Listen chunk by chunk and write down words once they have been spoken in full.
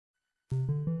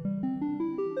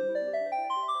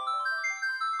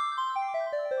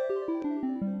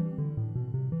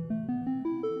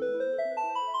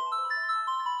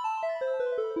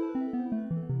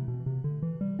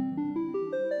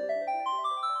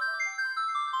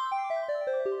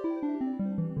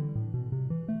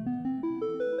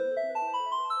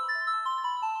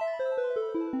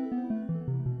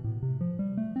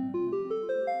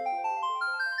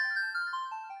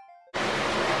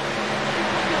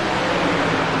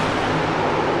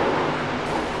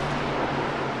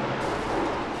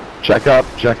Check up,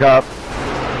 check up.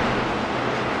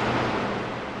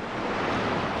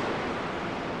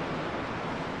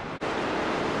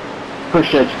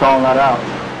 Appreciate you calling that out.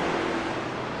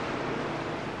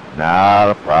 Not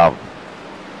a problem.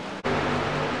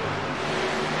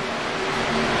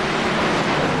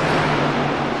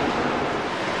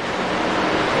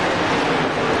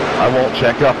 I won't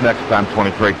check up next time,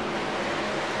 23.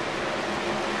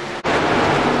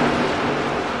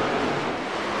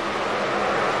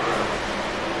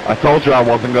 I told you I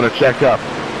wasn't going to check up.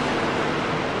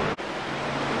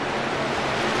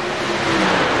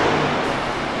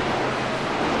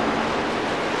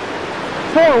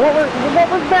 Four, what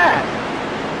was that?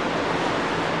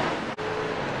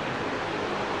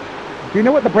 Do you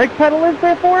know what the brake pedal is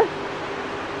there for?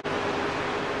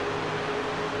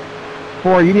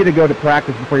 Four, you need to go to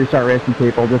practice before you start racing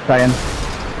people, just saying.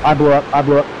 I blew up.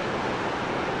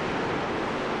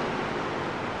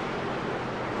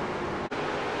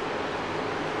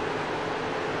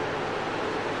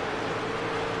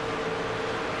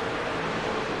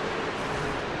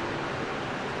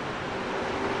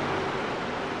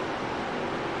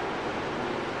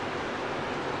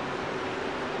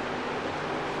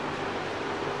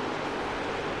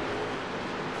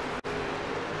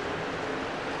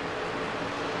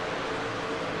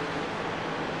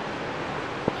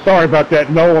 Sorry about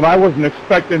that, Nolan. I wasn't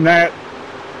expecting that.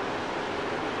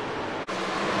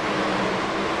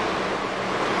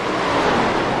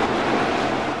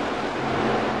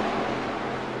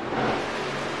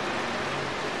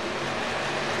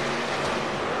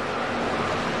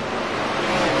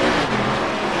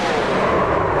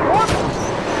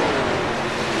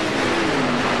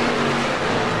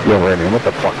 Yo, Randy, what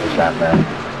the fuck is that, man?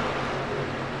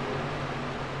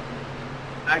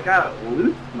 I got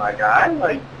loose, my guy.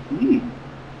 Like, geez.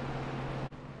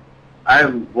 I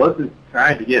wasn't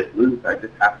trying to get loose. I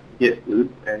just happened to get loose,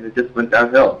 and it just went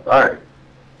downhill. Sorry.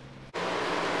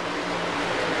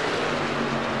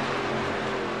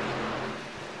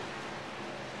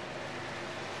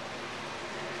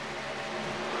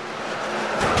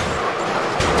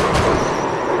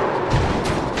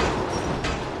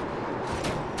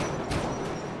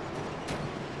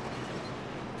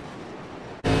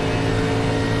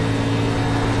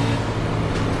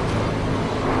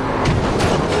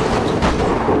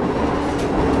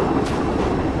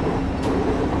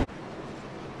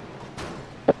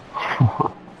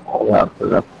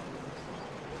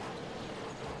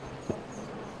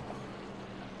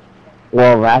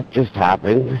 Well, that just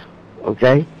happened,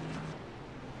 okay?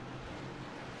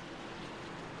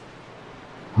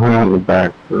 I'm on the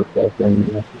back for a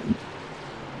second.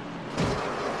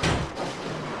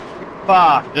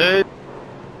 Fuck, dude.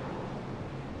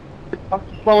 What the fuck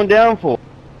you slowing down for?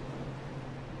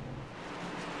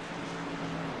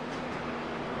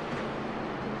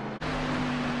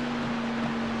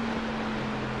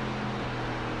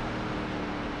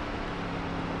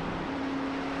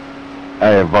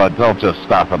 Hey, bud, don't just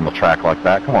stop on the track like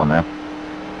that. Come on, man.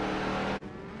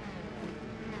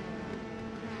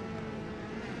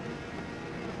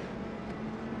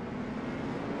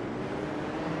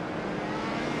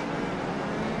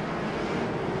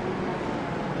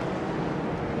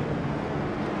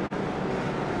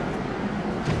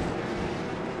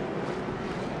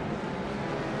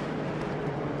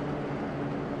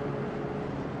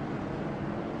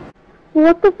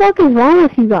 What the fuck is wrong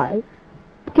with you guys?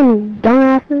 Fucking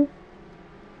dumbasses.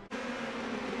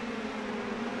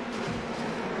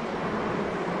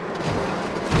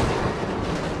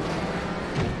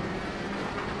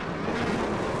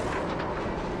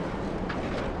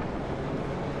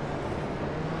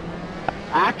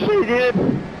 Actually,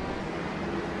 dude,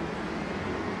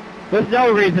 there's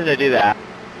no reason to do that.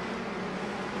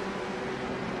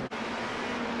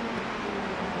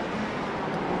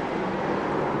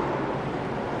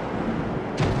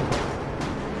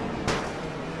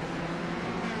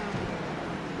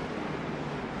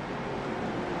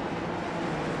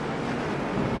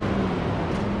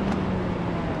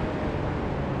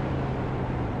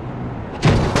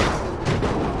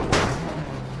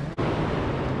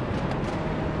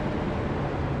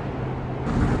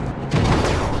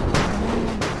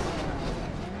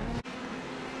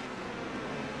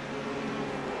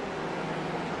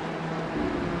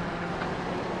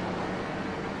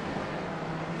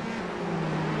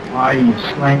 Why you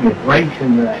slammed your brakes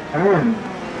into that turn?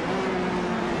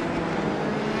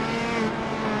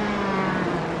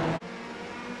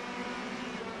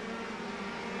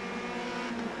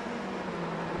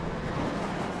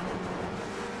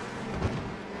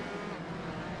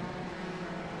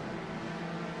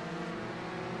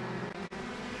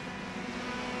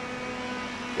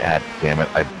 God damn it,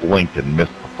 I blinked and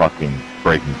missed the fucking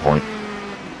braking point.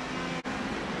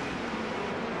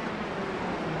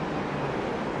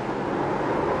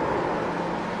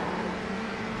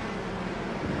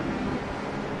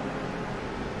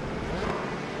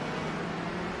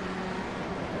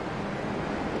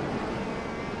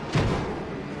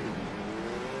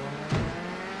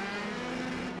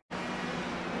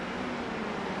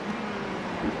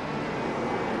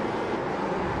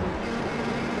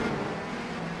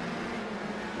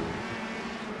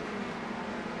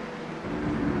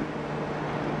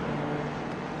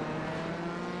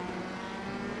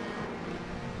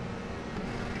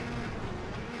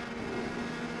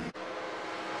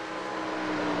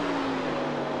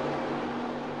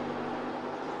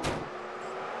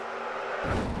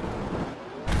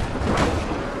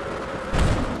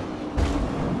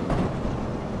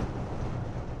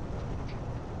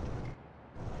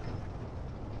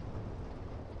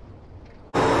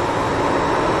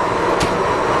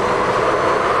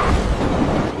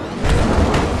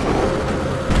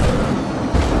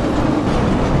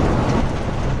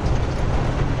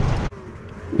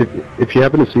 If you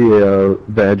happen to see a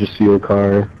Radioactive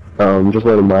car, just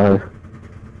let him by.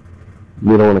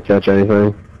 We don't want to catch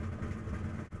anything.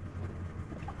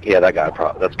 Yeah, that guy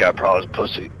probably is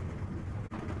pussy.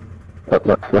 That's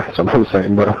what I'm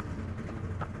saying, bro.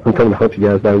 I'm coming to help you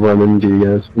guys. I run into you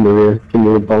guys in the rear. Give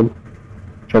me a bump.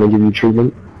 Trying to give you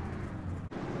treatment.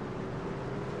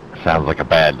 Sounds like a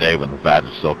bad day when the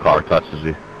Radioactive car touches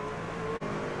you.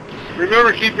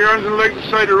 Remember, keep your arms and legs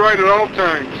aside to right at all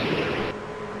times.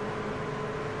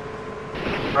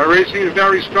 iRacing is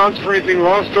not responsible for anything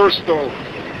lost or stolen.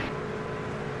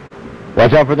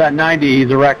 Watch out for that 90, he's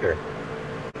a wrecker.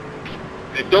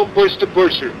 And don't push the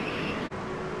pusher.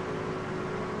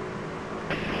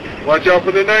 Watch out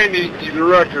for the 90, he's a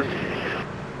wrecker.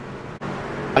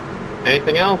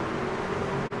 Anything else?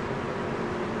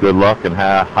 Good luck and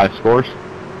high scores.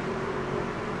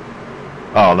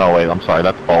 Oh, no, wait, I'm sorry,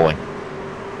 that's bowling.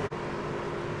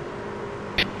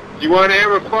 If you want to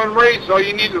have a fun race, all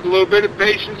you need is a little bit of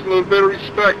patience, a little bit of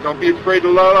respect. Don't be afraid to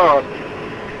let off.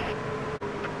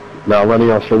 Now,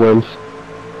 running officer wins.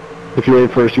 If you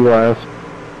ain't first, you last.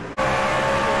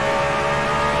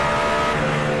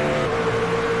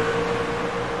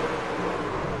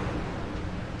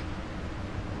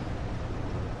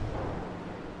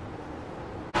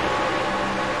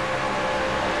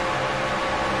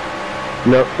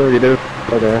 Nope, 32.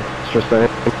 Okay, it's just saying.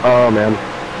 Oh, man.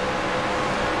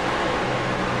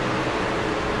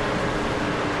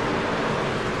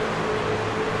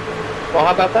 Well,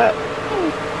 how about that?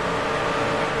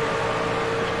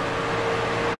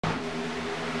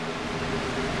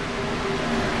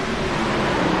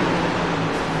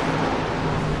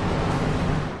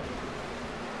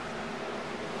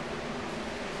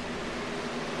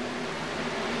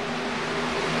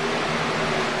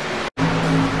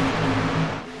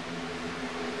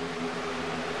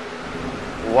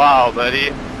 Wow,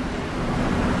 buddy.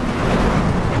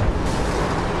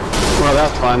 Well,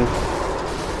 that's fun.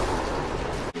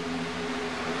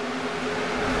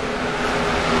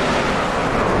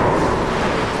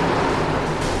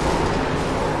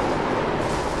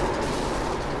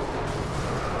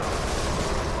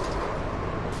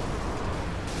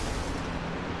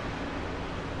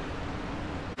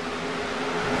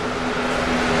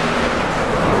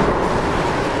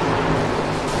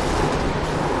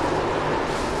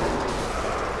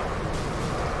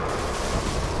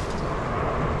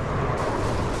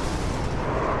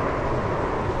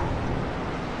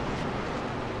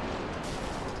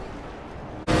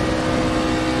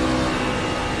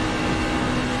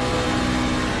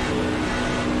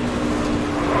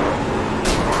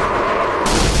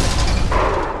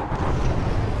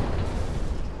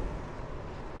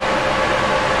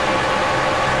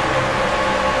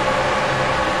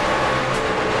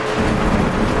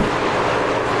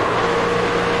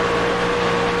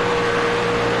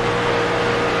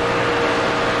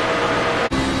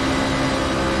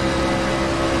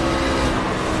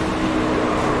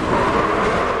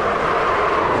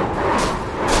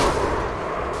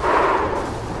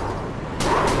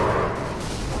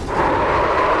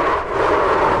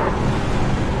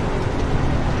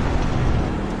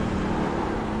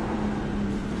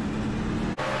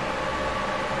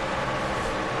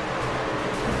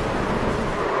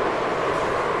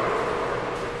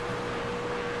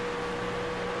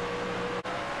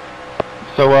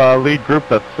 So, lead group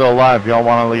that's still alive, y'all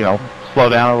want to, slow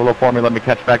down a little for me, let me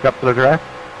catch back up to the track?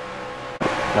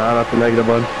 Nah, that's a negative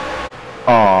one.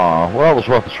 Aw, well, it was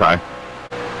worth a try.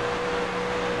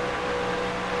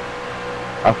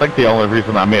 I think the only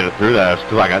reason I made it through that is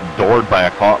because I got doored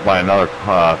by another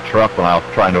truck when I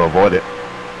was trying to avoid it.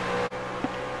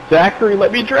 Zachary,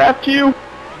 let me draft you.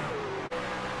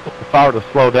 If I were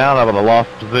to slow down, I would have lost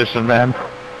position, man.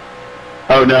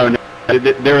 Oh, no.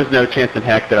 There was no chance in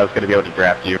heck that I was going to be able to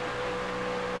draft you.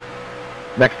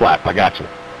 Next lap, I got you.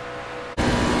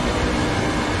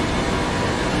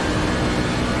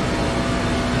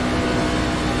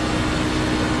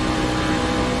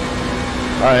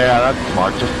 Oh yeah, that's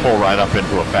smart. Just pull right up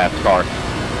into a fast car.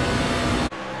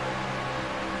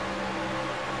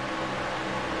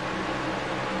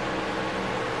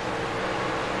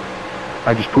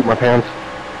 I just pooped my pants.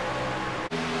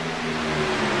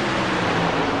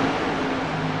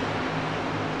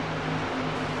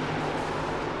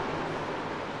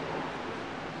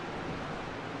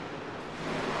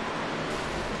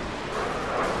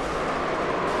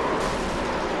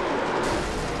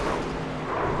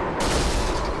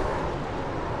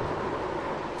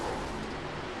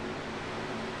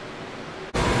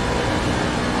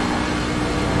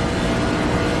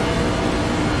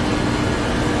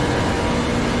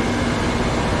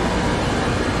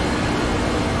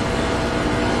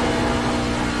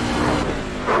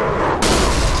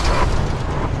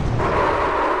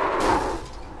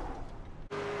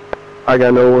 I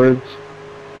got no words.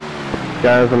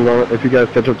 Guys, if you guys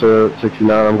catch up to 69,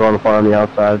 I'm going far on the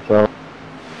outside, so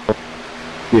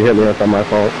if you hit me, that's not my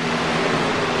fault.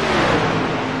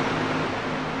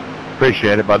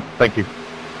 Appreciate it, bud. Thank you.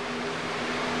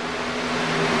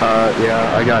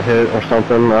 Yeah, I got hit or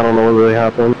something. I don't know what really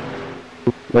happened.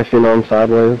 Next thing you know, I'm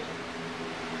sideways.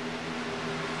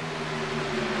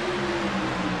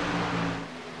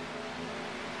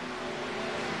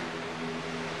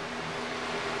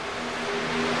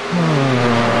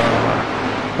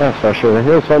 That's for sure. It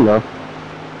was fun, though.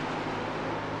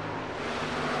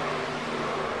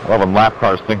 I love when lap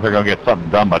cars think they're going to get something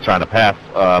done by trying to pass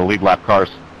lead lap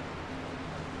cars.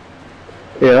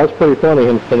 Yeah, that's pretty funny,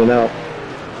 him spinning out.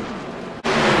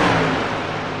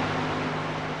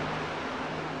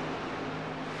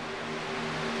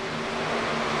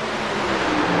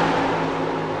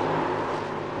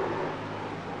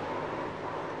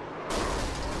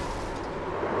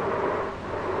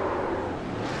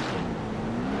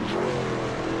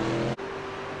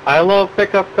 I love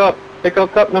Pickup Cup.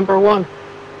 Pickup Cup #1.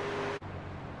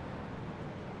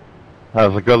 That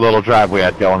was a good little drive we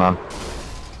had going on.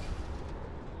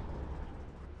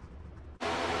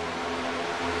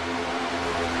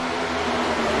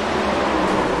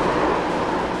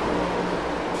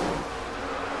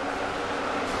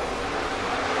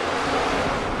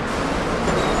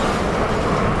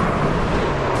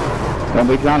 Don't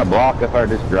be trying to block up our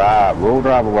this drive. We'll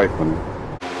drive away from you.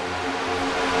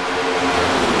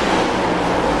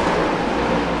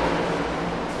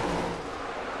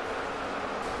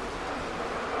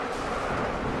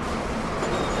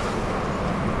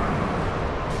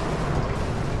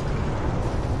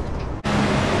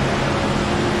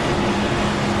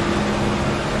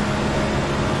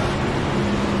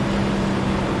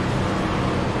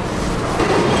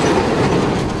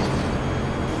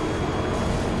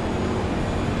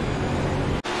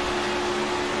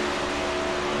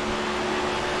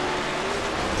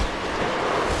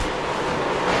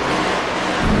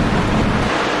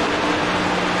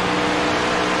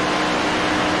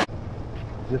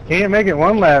 Just can't make it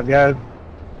one lap, guys.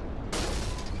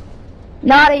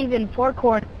 Not even 4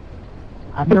 corners.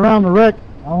 I've been around the wreck.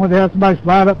 I wanted to have somebody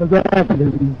slide up the grass.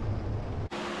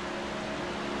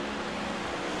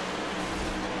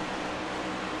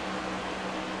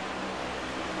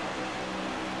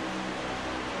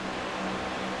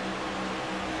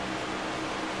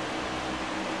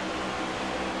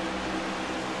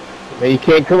 Man, you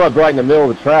can't come up right in the middle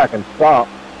of the track and stop.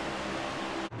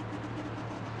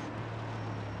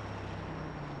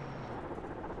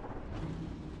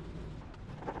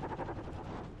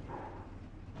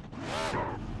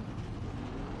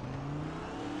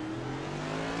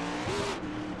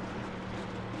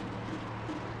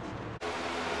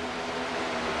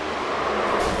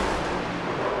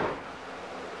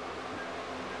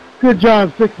 Good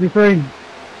job, 63.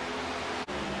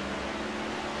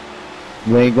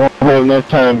 We ain't going to have enough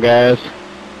time, guys.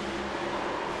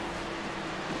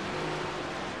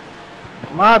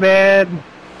 My bad.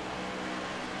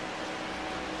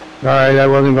 Alright, I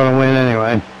wasn't going to win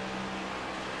anyway.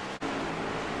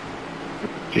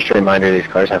 Just a reminder, these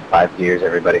cars have 5 gears,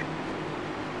 everybody.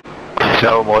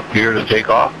 Tell them what gear to take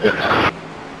off.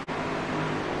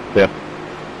 Yeah.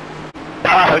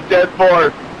 Ah, dead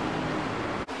forward.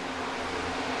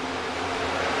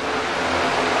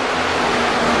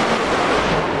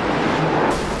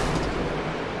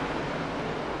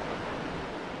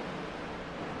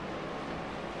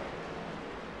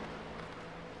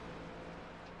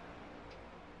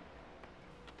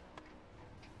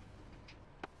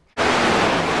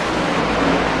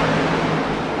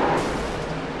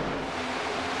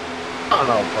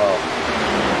 on, Paul.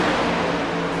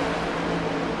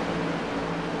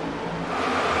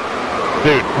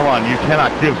 Dude, come on, you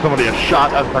cannot give somebody a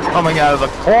shot as they're coming out of the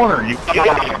corner. You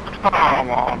come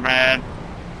on, man.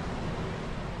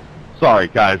 Sorry,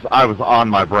 guys, I was on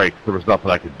my brakes. There was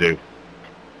nothing I could do.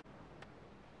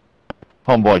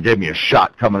 Homeboy gave me a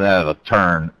shot coming out of the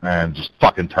turn and just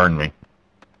fucking turned me.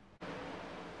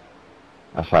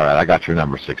 That's alright, I got your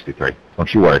number, 63.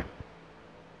 Don't you worry.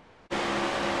 I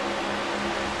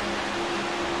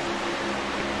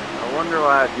wonder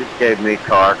why it just gave me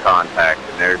car contact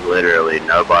and there's literally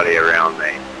nobody around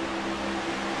me.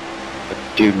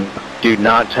 Do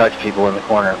not touch people in the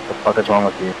corner. What the fuck is wrong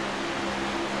with you?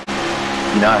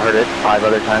 You not heard it 5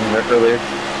 other times earlier?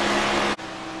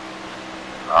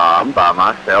 I'm by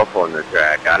myself on the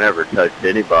track. I never touched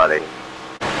anybody.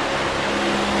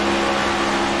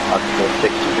 I'll go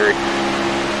 63.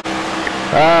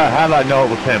 How did I know it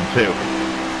was him, too?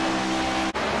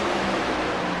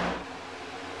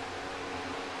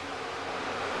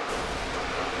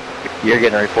 You're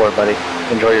getting a report, buddy.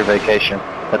 Enjoy your vacation.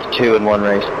 That's 2 in 1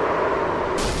 race.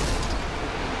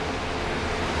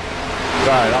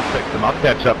 Alright, I'll fix him. I'll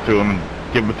catch up to him and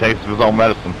give him a taste of his own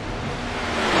medicine.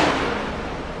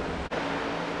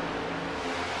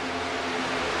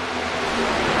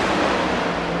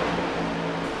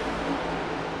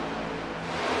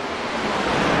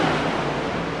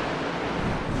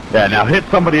 Yeah, now hit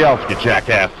somebody else, you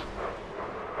jackass.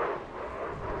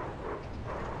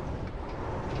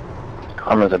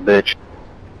 Karma's a bitch.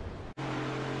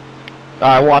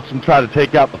 I watched him try to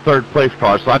take out the third place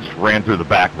car, so I just ran through the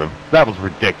back of him. That was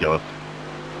ridiculous.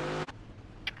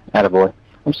 Attaboy.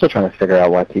 I'm still trying to figure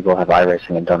out why people have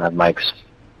iRacing and don't have mics.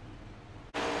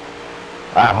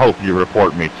 I hope you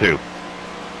report me, too.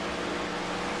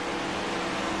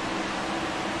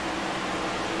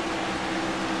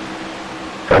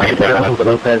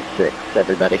 Lopez 6,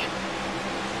 everybody.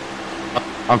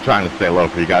 I'm trying to stay low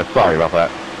for you guys. Sorry about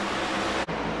that.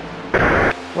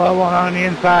 Well, one on the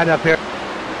inside up here.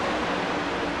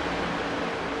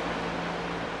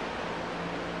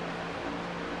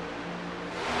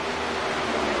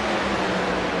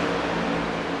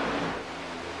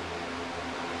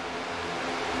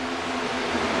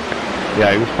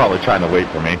 Yeah, he was probably trying to wait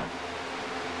for me.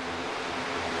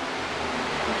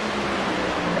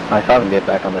 I saw him get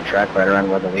back on the track right around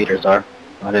where the leaders are.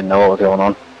 I didn't know what was going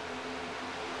on.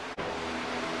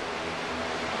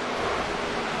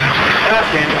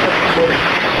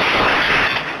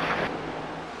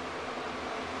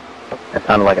 It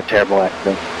sounded like a terrible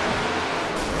accident.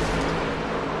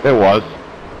 It was.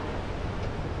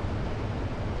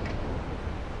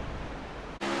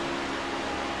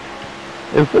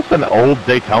 Is this an old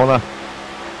Daytona?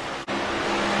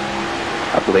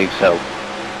 I believe so.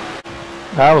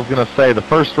 I was going to say, the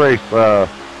first race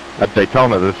at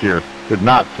Daytona this year did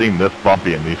not seem this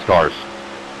bumpy in these cars.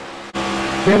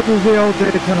 This is the old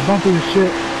Daytona, bumpy as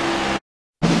shit.